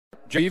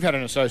You've had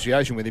an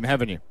association with him,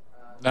 haven't you?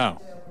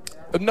 No.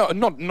 No,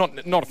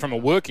 not from a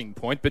working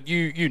point, but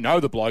you know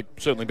the bloke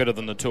certainly better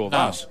than the two of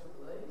us.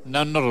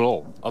 No, not at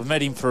all. I've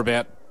met him for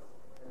about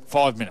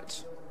 5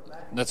 minutes.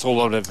 That's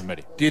all I've ever met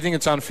him. Do you think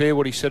it's unfair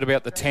what he said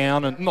about the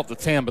town, and not the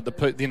town, but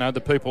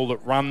the people that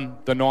run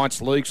the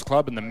Knights Leagues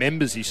Club and the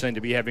members he seemed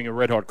to be having a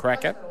red-hot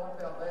crack at?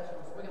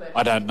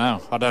 I don't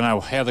know. I don't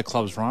know how the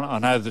club's run. I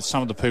know that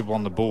some of the people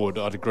on the board,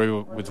 I'd agree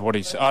with what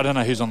he said. I don't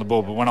know who's on the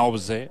board, but when I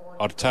was there,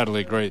 I'd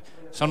totally agree.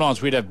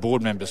 Sometimes we'd have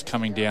board members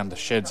coming down the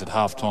sheds at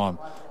half-time,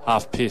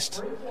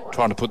 half-pissed,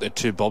 trying to put their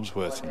 2 bobs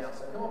worth in.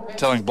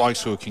 Telling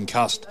blokes who are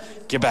concussed,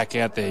 get back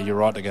out there, you're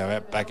right to go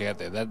back out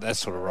there. That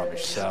sort of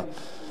rubbish. So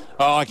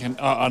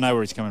I know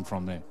where he's coming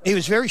from there. He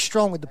was very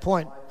strong with the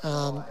point,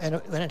 and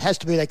it has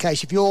to be the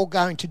case. If you're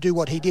going to do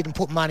what he did and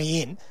put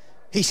money in,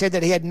 he said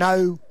that he had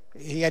no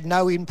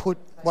input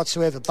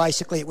whatsoever.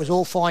 Basically, it was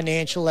all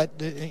financial.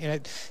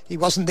 That he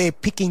wasn't there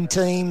picking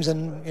teams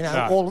and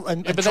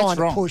but trying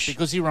to push.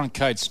 Because he run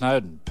Cade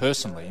Snowden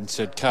personally and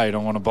said, "Cade, I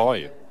want to buy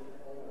you."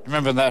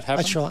 Remember that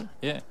happened? That's right.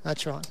 Yeah,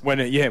 that's right.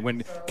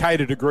 When Cade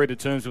had agreed to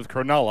terms with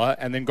Cronulla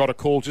and then got a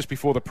call just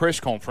before the press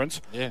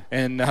conference,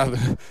 and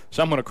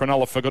someone at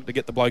Cronulla forgot to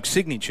get the bloke's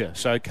signature,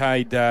 so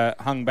Cade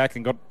hung back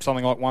and got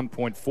something like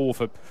 1.4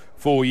 for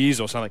 4 years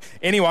or something.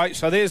 Anyway,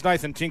 so there's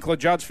Nathan Tinkler.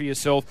 Judge for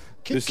yourself.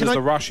 This is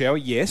the rush hour.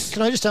 Yes.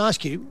 Can I just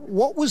ask you,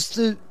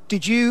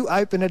 did you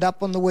open it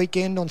up on the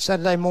weekend on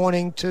Saturday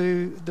morning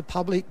to the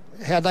public,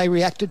 how they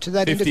reacted to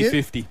that interview?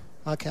 50-50.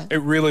 Okay.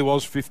 It really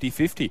was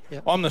 50-50.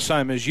 Yep. I'm the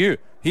same as you.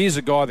 Here's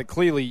a guy that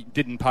clearly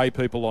didn't pay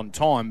people on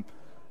time.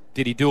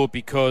 Did he do it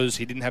because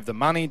he didn't have the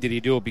money? Did he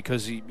do it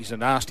because he's a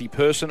nasty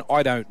person?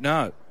 I don't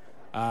know.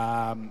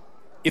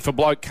 If a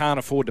bloke can't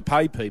afford to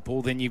pay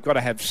people, then you've got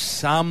to have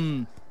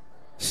some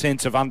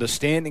sense of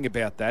understanding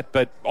about that.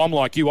 But I'm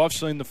like you. I've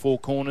seen the Four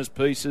Corners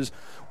pieces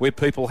where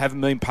people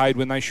haven't been paid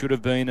when they should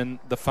have been and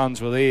the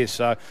funds were there.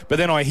 So, but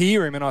then I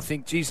hear him and I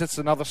think, geez, that's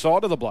another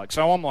side of the bloke.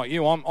 So I'm like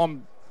you.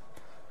 I'm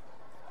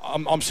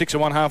 6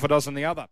 of one, half a dozen the other.